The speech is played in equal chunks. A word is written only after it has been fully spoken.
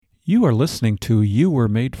You are listening to You Were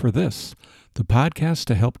Made for This, the podcast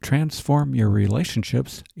to help transform your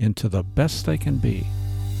relationships into the best they can be.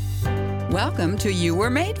 Welcome to You Were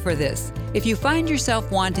Made for This. If you find yourself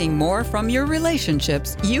wanting more from your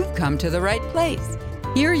relationships, you've come to the right place.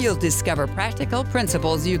 Here you'll discover practical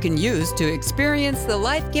principles you can use to experience the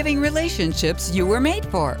life-giving relationships you were made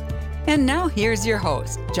for. And now here's your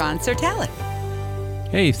host, John Sertalik.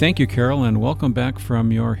 Hey, thank you, Carol, and welcome back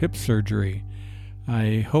from your hip surgery.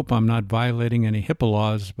 I hope I'm not violating any HIPAA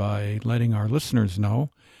laws by letting our listeners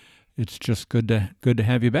know. It's just good to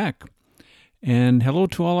have you back. And hello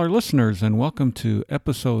to all our listeners, and welcome to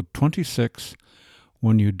episode 26,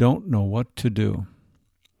 When You Don't Know What to Do.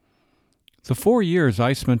 The 4 years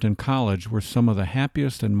I spent in college were some of the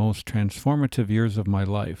happiest and most transformative years of my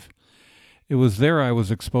life. It was there I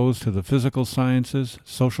was exposed to the physical sciences,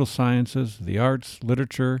 social sciences, the arts,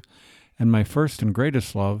 literature, and my first and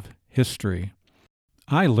greatest love, history.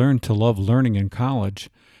 I learned to love learning in college,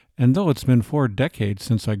 and though it's been 4 decades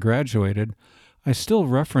since I graduated, I still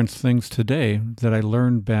reference things today that I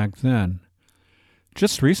learned back then.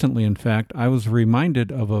 Just recently, in fact, I was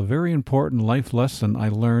reminded of a very important life lesson I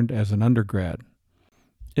learned as an undergrad.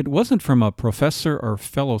 It wasn't from a professor or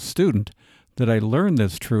fellow student that I learned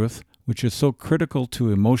this truth, which is so critical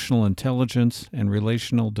to emotional intelligence and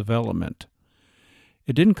relational development.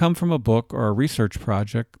 It didn't come from a book or a research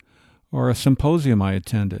project or a symposium I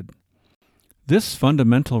attended. This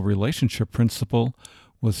fundamental relationship principle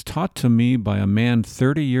was taught to me by a man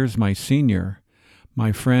 30 years my senior,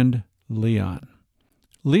 my friend Leon.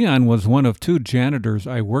 Leon was one of 2 janitors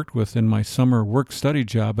I worked with in my summer work-study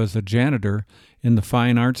job as a janitor in the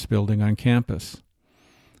Fine Arts building on campus.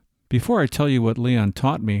 Before I tell you what Leon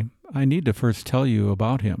taught me, I need to first tell you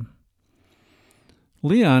about him.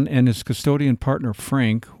 Leon and his custodian partner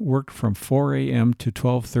Frank worked from 4 a.m. to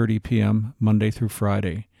 12:30 p.m. Monday through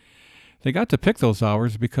Friday. They got to pick those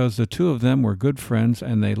hours because the 2 of them were good friends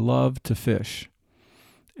and they loved to fish.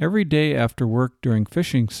 Every day after work during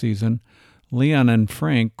fishing season, Leon and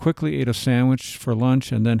Frank quickly ate a sandwich for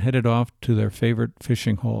lunch and then headed off to their favorite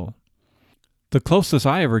fishing hole. The closest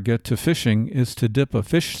I ever get to fishing is to dip a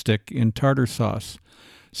fish stick in tartar sauce,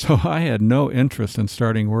 so I had no interest in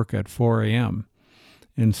starting work at 4 a.m.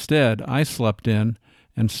 Instead, I slept in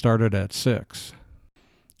and started at 6.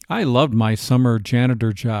 I loved my summer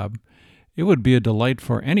janitor job. It would be a delight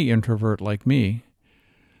for any introvert like me.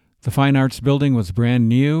 The Fine Arts building was brand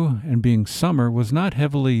new, and being summer was not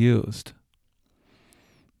heavily used.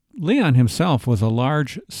 Leon himself was a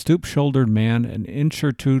large, stoop-shouldered man, an inch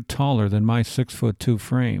or 2 taller than my 6'2"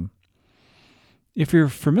 frame. If you're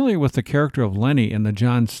familiar with the character of Lenny in the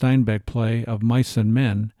John Steinbeck play of Mice and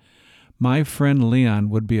Men, my friend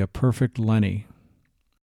Leon would be a perfect Lenny.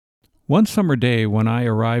 One summer day when I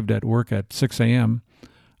arrived at work at 6 a.m.,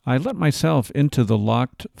 I let myself into the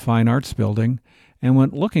locked Fine Arts building and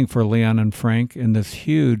went looking for Leon and Frank in this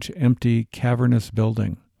huge, empty, cavernous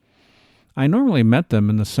building. I normally met them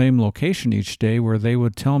in the same location each day where they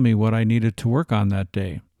would tell me what I needed to work on that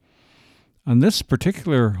day. On this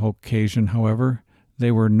particular occasion, however,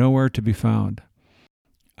 they were nowhere to be found.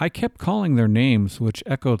 I kept calling their names, which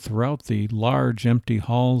echoed throughout the large, empty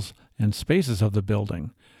halls and spaces of the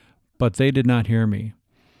building, but they did not hear me.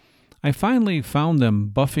 I finally found them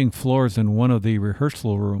buffing floors in one of the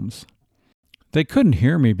rehearsal rooms. They couldn't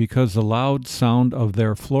hear me because the loud sound of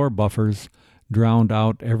their floor buffers drowned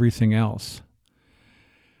out everything else.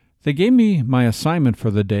 They gave me my assignment for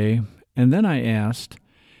the day, and then I asked,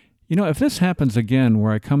 if this happens again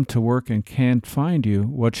where I come to work and can't find you,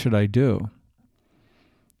 what should I do?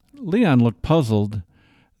 Leon looked puzzled,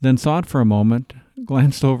 then thought for a moment,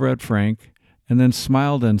 glanced over at Frank, and then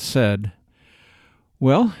smiled and said,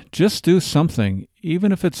 "Well, just do something,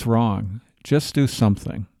 even if it's wrong. Just do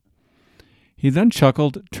something." He then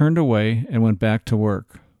chuckled, turned away, and went back to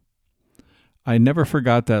work. I never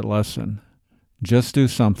forgot that lesson. Just do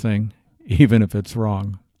something, even if it's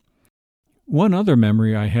wrong. One other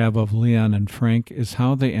memory I have of Leon and Frank is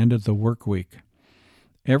how they ended the work week.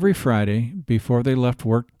 Every Friday, before they left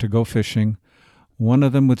work to go fishing, one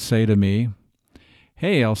of them would say to me,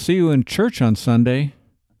 "Hey, I'll see you in church on Sunday,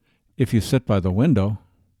 if you sit by the window."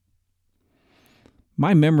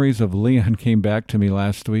 My memories of Leon came back to me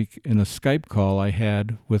last week in a Skype call I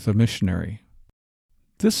had with a missionary.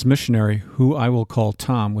 This missionary, who I will call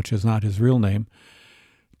Tom, which is not his real name,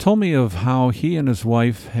 told me of how he and his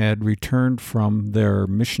wife had returned from their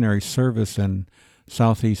missionary service in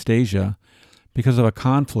Southeast Asia because of a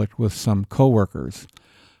conflict with some co-workers,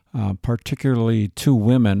 particularly 2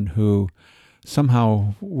 women who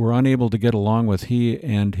somehow were unable to get along with he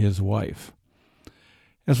and his wife.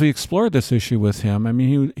 As we explored this issue with him, I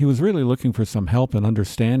mean, he was really looking for some help and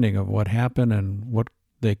understanding of what happened and what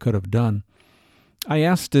they could have done. I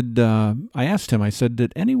asked him, I said,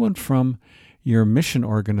 did anyone from your mission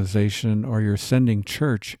organization or your sending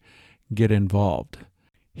church get involved?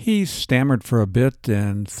 He stammered for a bit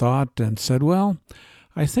and thought and said, well,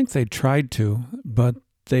 I think they tried to, but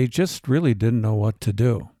they just really didn't know what to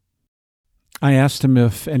do. I asked him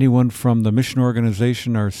if anyone from the mission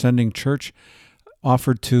organization or sending church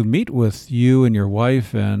offered to meet with you and your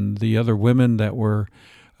wife and the other women that were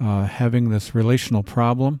having this relational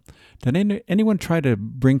problem. Did anyone try to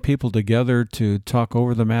bring people together to talk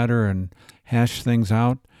over the matter and hash things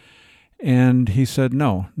out? And he said,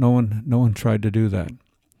 no one tried to do that.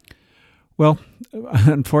 Well,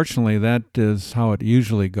 unfortunately, that is how it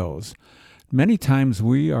usually goes. Many times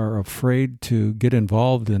we are afraid to get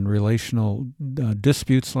involved in relational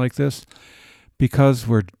disputes like this because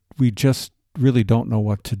we just really don't know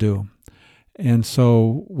what to do. And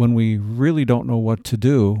so when we really don't know what to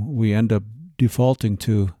do, we end up defaulting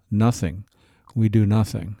to nothing. We do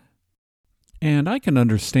nothing. And I can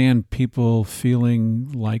understand people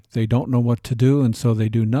feeling like they don't know what to do, and so they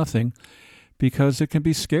do nothing, because it can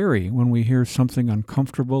be scary when we hear something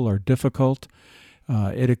uncomfortable or difficult.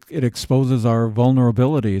 It exposes our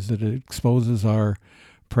vulnerabilities. It exposes our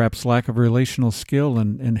perhaps lack of relational skill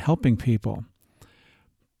in helping people.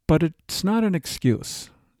 But it's not an excuse.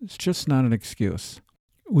 It's just not an excuse.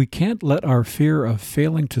 We can't let our fear of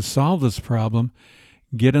failing to solve this problem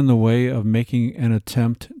get in the way of making an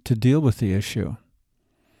attempt to deal with the issue.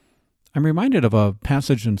 I'm reminded of a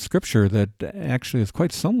passage in Scripture that actually is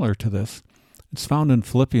quite similar to this. It's found in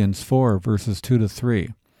Philippians 4, verses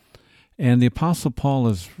 2-3. And the Apostle Paul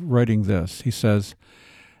is writing this. He says,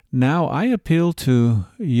 now I appeal to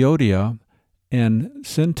Euodia and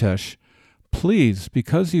Syntyche, please,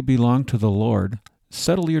 because you belong to the Lord,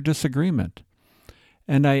 settle your disagreement.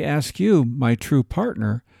 And I ask you, my true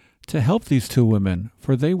partner, to help these two women,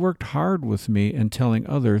 for they worked hard with me in telling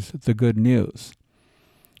others the good news.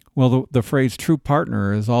 Well, the phrase true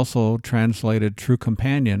partner is also translated true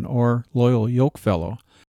companion or loyal yokefellow.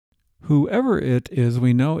 Whoever it is,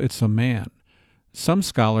 we know it's a man. Some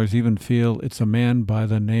scholars even feel it's a man by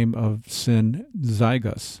the name of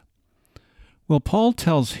Synzygus. Well, Paul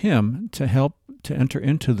tells him to help to enter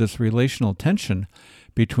into this relational tension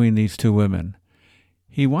between these two women.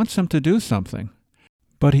 He wants him to do something,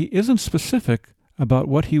 but he isn't specific about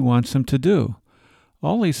what he wants him to do.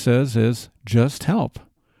 All he says is, just help.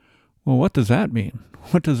 Well, what does that mean?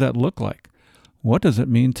 What does that look like? What does it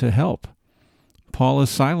mean to help? Paul is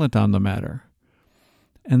silent on the matter.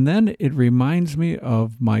 And then it reminds me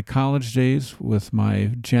of my college days with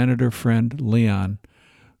my janitor friend Leon,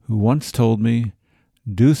 who once told me,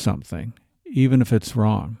 do something, even if it's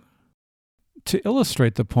wrong. To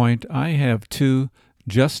illustrate the point, I have two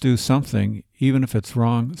just do something, even if it's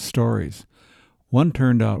wrong stories. One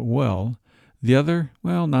turned out well, the other,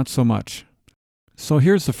 well, not so much. So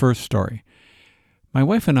here's the first story. My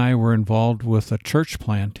wife and I were involved with a church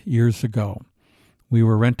plant years ago. We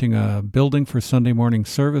were renting a building for Sunday morning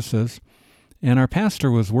services, and our pastor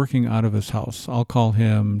was working out of his house. I'll call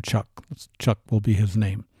him Chuck. Chuck will be his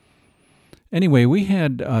name. Anyway, we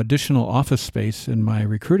had additional office space in my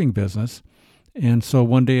recruiting business, and so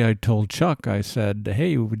one day I told Chuck, I said,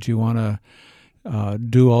 hey, would you want to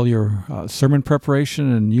do all your sermon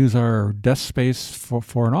preparation and use our desk space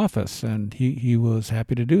for an office? And he was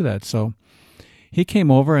happy to do that. So he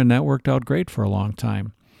came over, and that worked out great for a long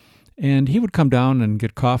time. And he would come down and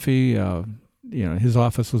get coffee. His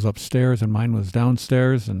office was upstairs and mine was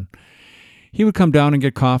downstairs. And he would come down and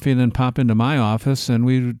get coffee and then pop into my office, and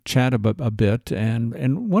we would chat a bit.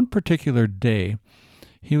 And one particular day,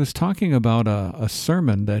 he was talking about a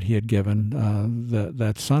sermon that he had given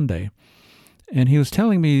that Sunday. And he was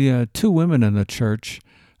telling me two women in the church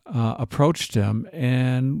approached him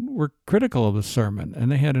and were critical of the sermon.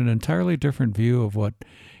 And they had an entirely different view of what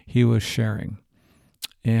he was sharing.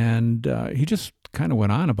 And he just kind of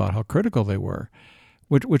went on about how critical they were,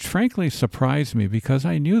 which frankly surprised me because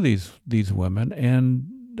I knew these women,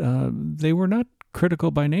 and they were not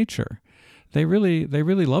critical by nature. They really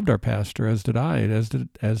loved our pastor, as did I, as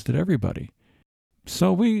did everybody.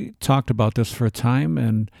 So we talked about this for a time,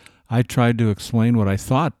 and I tried to explain what I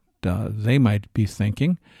thought they might be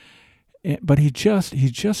thinking, but he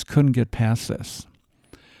just couldn't get past this.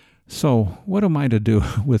 So what am I to do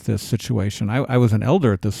with this situation? I was an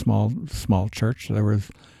elder at this small church. There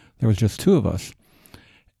was just two of us,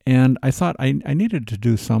 and I thought I needed to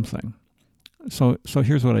do something. So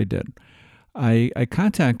here's what I did. I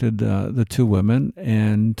contacted the two women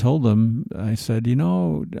and told them, I said,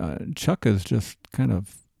 Chuck is just kind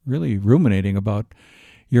of really ruminating about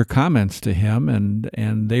your comments to him,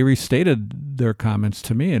 and they restated their comments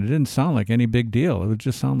to me, and it didn't sound like any big deal. It would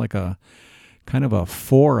just sound like a kind of a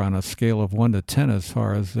 4 on a scale of 1 to 10 as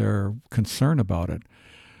far as their concern about it.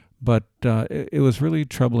 But it was really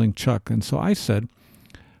troubling Chuck, and so I said,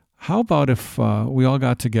 how about if we all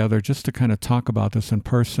got together just to kind of talk about this in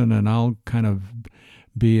person, and I'll kind of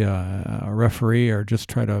be a referee or just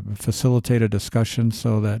try to facilitate a discussion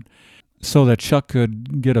so that Chuck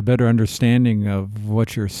could get a better understanding of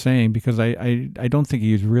what you're saying, because I don't think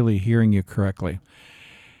he's really hearing you correctly.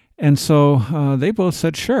 And so they both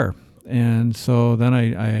said sure. And so then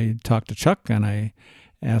I talked to Chuck and I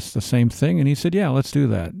asked the same thing, and he said, yeah, let's do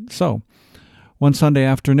that. So one Sunday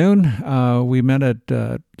afternoon, we met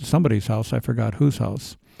at somebody's house, I forgot whose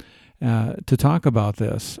house, to talk about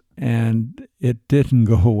this, and it didn't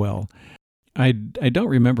go well. I don't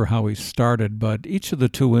remember how we started, but each of the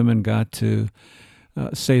two women got to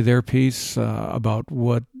say their piece about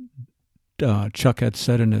what Chuck had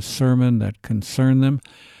said in his sermon that concerned them.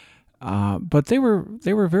 But they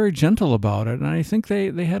were very gentle about it, and I think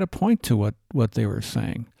they had a point to what they were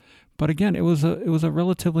saying. But again, it was a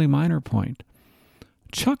relatively minor point.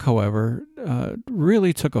 Chuck, however,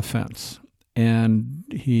 really took offense, and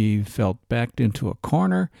he felt backed into a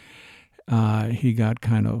corner. He got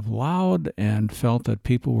kind of loud and felt that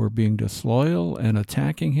people were being disloyal and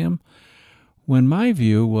attacking him, when my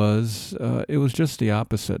view was it was just the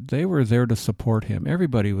opposite. They were there to support him.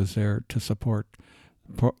 Everybody was there to support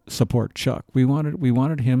Chuck. We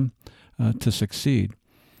wanted him to succeed,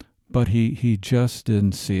 but he just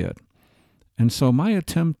didn't see it. And so my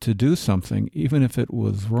attempt to do something, even if it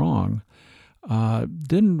was wrong,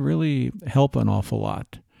 didn't really help an awful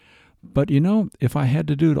lot. But if I had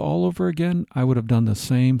to do it all over again, I would have done the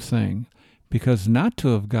same thing, because not to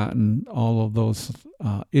have gotten all of those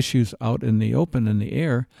issues out in the open, in the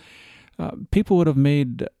air, people would have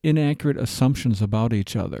made inaccurate assumptions about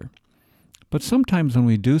each other. But sometimes when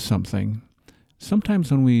we do something,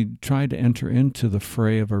 sometimes when we try to enter into the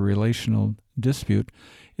fray of a relational dispute,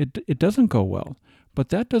 it doesn't go well. But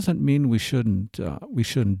that doesn't mean we shouldn't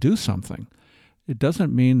do something. It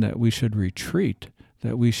doesn't mean that we should retreat,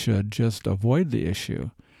 that we should just avoid the issue.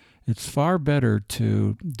 It's far better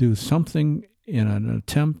to do something in an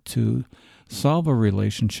attempt to solve a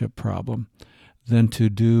relationship problem than to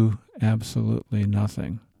do absolutely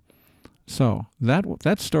nothing. So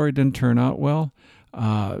that story didn't turn out well.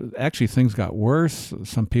 Actually, things got worse.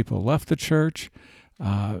 Some people left the church.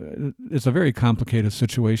 It's a very complicated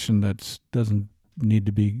situation that doesn't need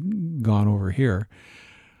to be gone over here.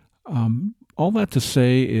 All that to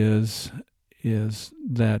say is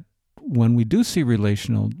that when we do see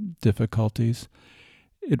relational difficulties,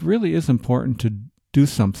 it really is important to do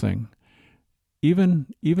something, even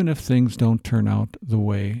if things don't turn out the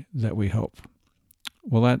way that we hope.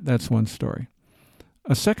 Well, that's one story.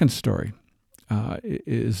 A second story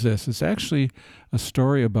is this. It's actually a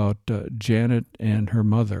story about Janet and her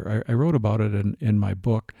mother. I wrote about it in my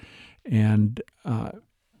book, and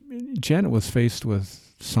Janet was faced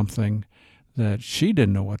with something that she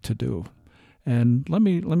didn't know what to do. And let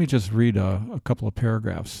me just read a couple of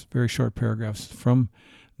paragraphs, very short paragraphs from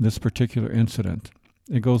this particular incident.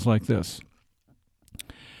 It goes like this.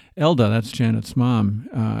 Elda, that's Janet's mom,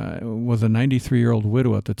 was a 93-year-old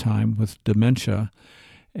widow at the time with dementia,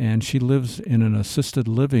 and she lives in an assisted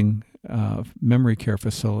living memory care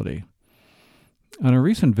facility. On a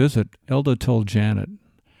recent visit, Elda told Janet,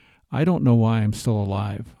 "I don't know why I'm still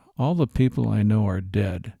alive. All the people I know are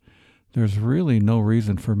dead. There's really no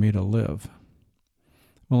reason for me to live."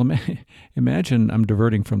 Well, imagine, I'm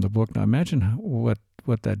diverting from the book now, imagine what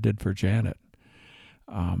that did for Janet,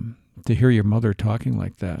 to hear your mother talking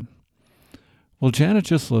like that. Well, Janet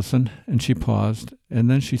just listened, and she paused, and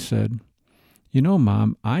then she said,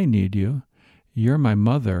 Mom, I need you. You're my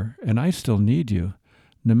mother, and I still need you,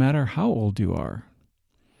 no matter how old you are.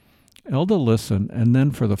 Elda listened, and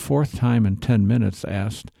then for the fourth time in 10 minutes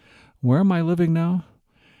asked, Where am I living now?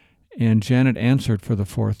 And Janet answered for the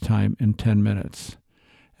fourth time in 10 minutes.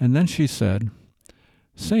 And then she said,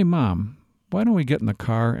 Say, Mom, why don't we get in the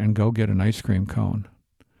car and go get an ice cream cone?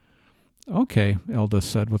 Okay, Elda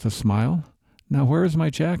said with a smile. Now where is my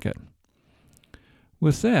jacket?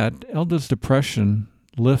 With that, Elda's depression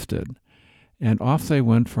lifted, and off they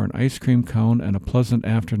went for an ice cream cone and a pleasant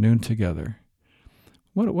afternoon together.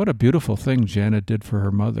 What a beautiful thing Janet did for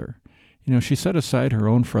her mother. She set aside her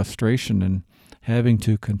own frustration in having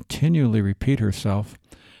to continually repeat herself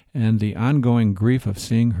and the ongoing grief of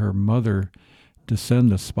seeing her mother descend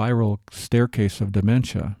the spiral staircase of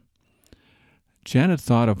dementia, Janet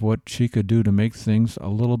thought of what she could do to make things a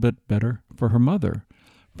little bit better for her mother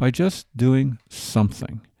by just doing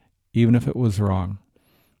something, even if it was wrong.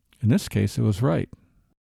 In this case, it was right.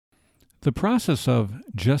 The process of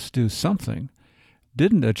just do something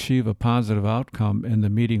didn't achieve a positive outcome in the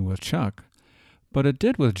meeting with Chuck, but it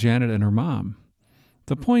did with Janet and her mom.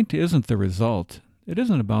 The point isn't the result. It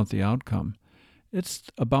isn't about the outcome. It's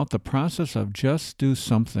about the process of just do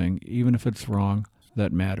something, even if it's wrong,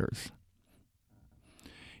 that matters.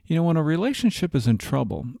 You know, when a relationship is in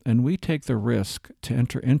trouble and we take the risk to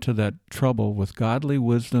enter into that trouble with godly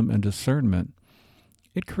wisdom and discernment,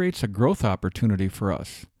 it creates a growth opportunity for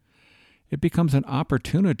us. It becomes an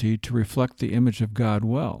opportunity to reflect the image of God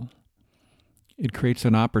well. It creates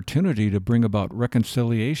an opportunity to bring about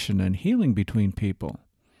reconciliation and healing between people.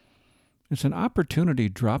 It's an opportunity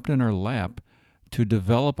dropped in our lap to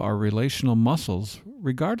develop our relational muscles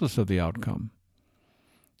regardless of the outcome.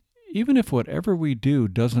 Even if whatever we do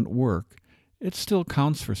doesn't work, it still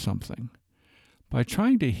counts for something. By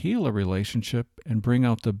trying to heal a relationship and bring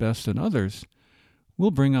out the best in others,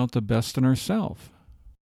 we'll bring out the best in ourselves.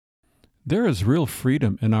 There is real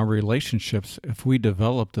freedom in our relationships if we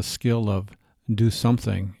develop the skill of do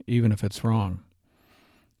something, even if it's wrong.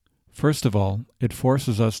 First of all, it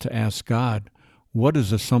forces us to ask God, what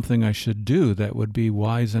is this something I should do that would be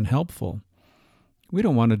wise and helpful? We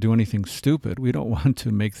don't want to do anything stupid. We don't want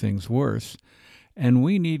to make things worse. And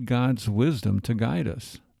we need God's wisdom to guide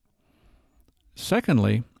us.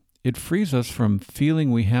 Secondly, it frees us from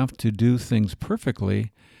feeling we have to do things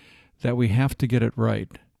perfectly, that we have to get it right.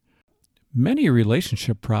 Many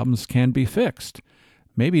relationship problems can be fixed.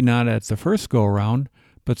 Maybe not at the first go-around,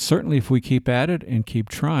 but certainly if we keep at it and keep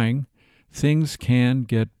trying, things can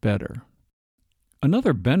get better.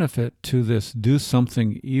 Another benefit to this do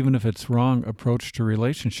something even if it's wrong approach to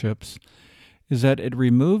relationships is that it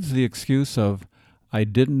removes the excuse of, I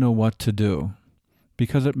didn't know what to do,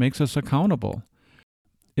 because it makes us accountable.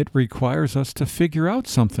 It requires us to figure out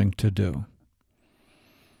something to do.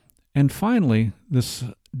 And finally, this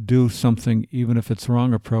do something even if it's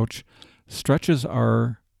wrong approach stretches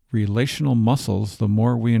our relational muscles the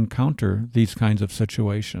more we encounter these kinds of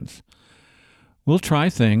situations. We'll try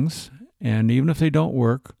things, and even if they don't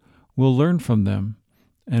work, we'll learn from them,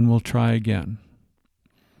 and we'll try again.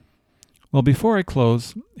 Well, before I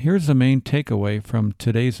close, here's the main takeaway from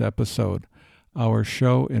today's episode, our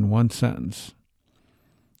show in one sentence.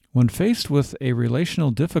 When faced with a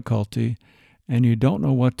relational difficulty and you don't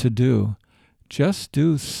know what to do, just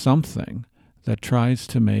do something that tries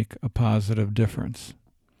to make a positive difference.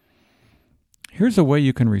 Here's a way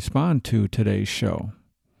you can respond to today's show.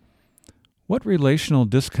 What relational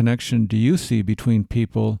disconnection do you see between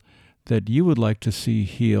people that you would like to see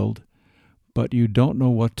healed, but you don't know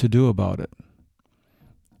what to do about it?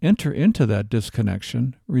 Enter into that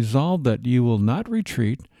disconnection, resolve that you will not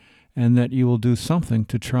retreat, and that you will do something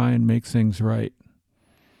to try and make things right.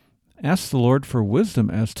 Ask the Lord for wisdom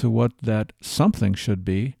as to what that something should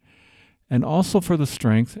be, and also for the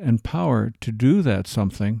strength and power to do that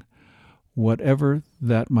something, whatever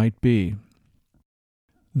that might be.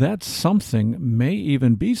 That something may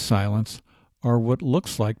even be silence or what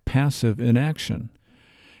looks like passive inaction.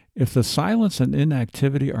 If the silence and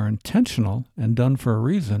inactivity are intentional and done for a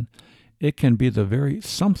reason, it can be the very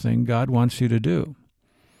something God wants you to do.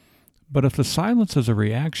 But if the silence is a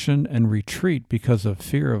reaction and retreat because of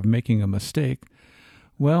fear of making a mistake,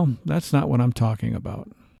 well, that's not what I'm talking about.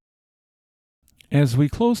 As we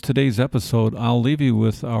close today's episode, I'll leave you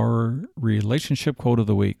with our relationship quote of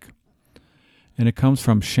the week. And it comes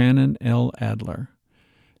from Shannon L. Adler.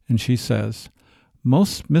 And she says,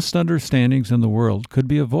 most misunderstandings in the world could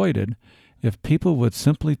be avoided if people would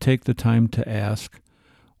simply take the time to ask,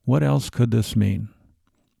 what else could this mean?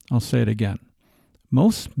 I'll say it again.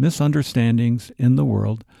 Most misunderstandings in the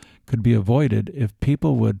world could be avoided if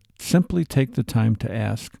people would simply take the time to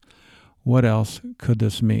ask, what else could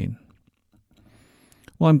this mean?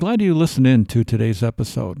 Well, I'm glad you listened in to today's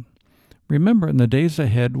episode. Remember in the days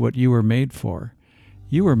ahead what you were made for.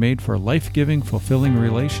 You were made for life-giving, fulfilling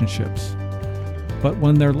relationships. But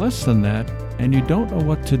when they're less than that and you don't know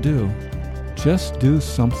what to do, just do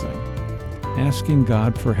something, asking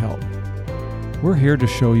God for help. We're here to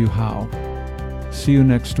show you how. See you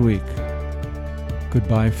next week.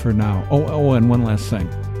 Goodbye for now. Oh, and one last thing.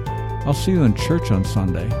 I'll see you in church on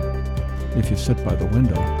Sunday, if you sit by the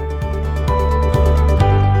window.